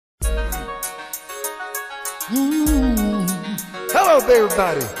Hello,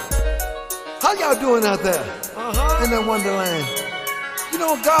 everybody. How y'all doing out there in that wonderland? You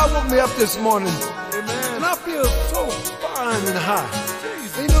know, God woke me up this morning, and I feel so fine and high.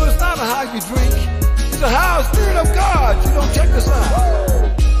 And you know, it's not a high you drink. It's a high spirit of God. You don't check this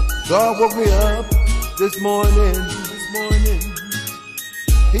out. God woke me up this morning.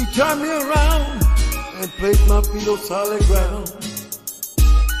 He turned me around and placed my feet on solid ground.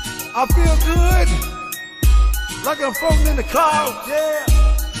 I feel good, like I'm floating in the clouds. Yeah.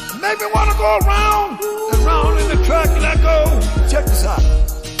 Make me want to go around and round in the track and I go. Check this out.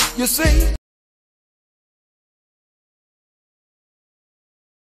 You see,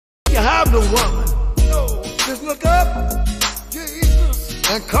 you have no woman. No. Just look up, Jesus,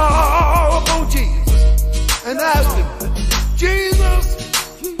 and call upon Jesus and ask him, Jesus,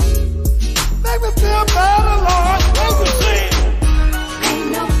 make me feel better, Lord. Make me sing.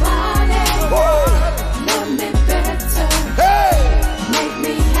 Ain't nobody love me better. Hey, make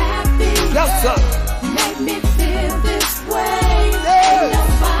me happy. yes, sir. Make me feel this way. Yes. Ain't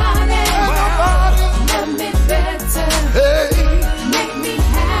nobody love me better. Hey, Make me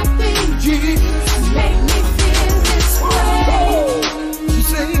happy. Jesus. Make me feel this way. You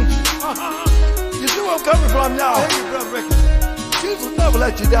see, you see where I'm coming from, y'all. Hey, brother Ricky. Jesus will never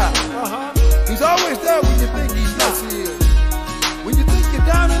let you down. He's always there when you think he's not. When you think you're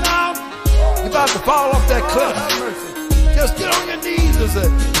down and out, you're about to fall off that cliff. Just get on your knees and say,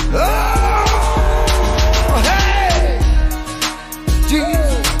 oh, hey,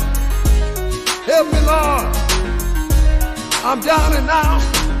 Jesus, help me, Lord. I'm down and out.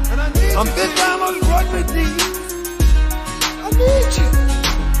 I'm bent down on the rugged knees. I need you.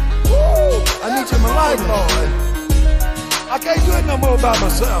 I need you in my life, Lord. I can't do it no more by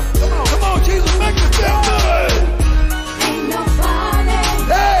myself. Come on, Jesus, make me feel good. Ain't nobody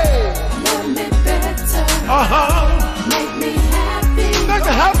love me better. Make me happy. Make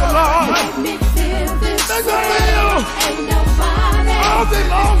me happy, Lord. Make me feel this Make me way. feel Ain't nobody all day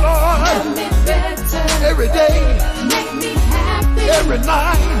long, Lord. love me better. Every day, Make me happy. every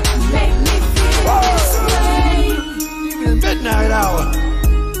night, Make me feel this way. even in midnight hour.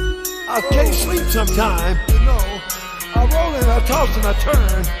 I can't sleep sometime. You know, I roll and I toss and I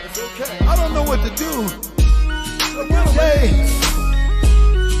turn. It's okay. I don't know what to do. So one day,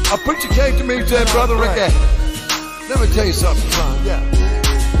 a preacher came to me and said, Brother Ricky, let me tell you something, son. Yeah.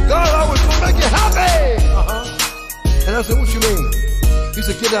 God always gonna make you happy. And I said, what you mean? He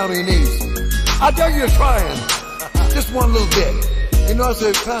said, get down on your knees. I dare you to try it. Just one little bit. You know, I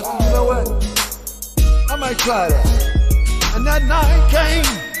said, Pastor, you know what? I might try that. And that night came.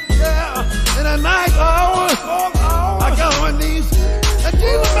 Yeah. In the night hours, I got on my knees. And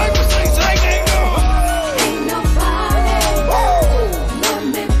Jesus made me sing, sing, go. Ain't nobody love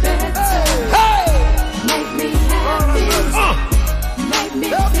me better. Hey! Make me happy. Make me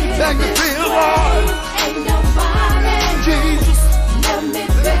Make me feel feel, this Lord. way. Ain't nobody Jesus, love me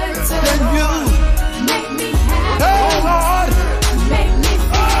better. than you. Make me happy. Hey, Lord. Make me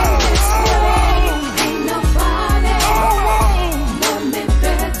feel this way. Ain't nobody love me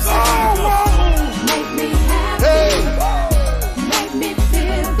better. Make me happy. Hey, Make me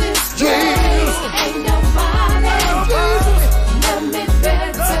feel this way. Jesus. Ain't nobody love me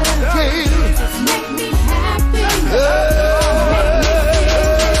better. Jesus. Make me happy.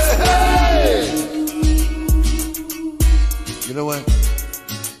 Hey. You know what?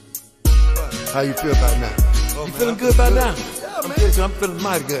 How you feel about now? You feeling good about now? I'm feeling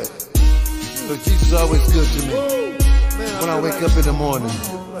mighty good. So Jesus is always good to me. When I wake up in the morning,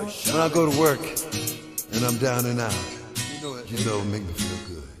 when I go to work, and I'm down and out, you know, it make me feel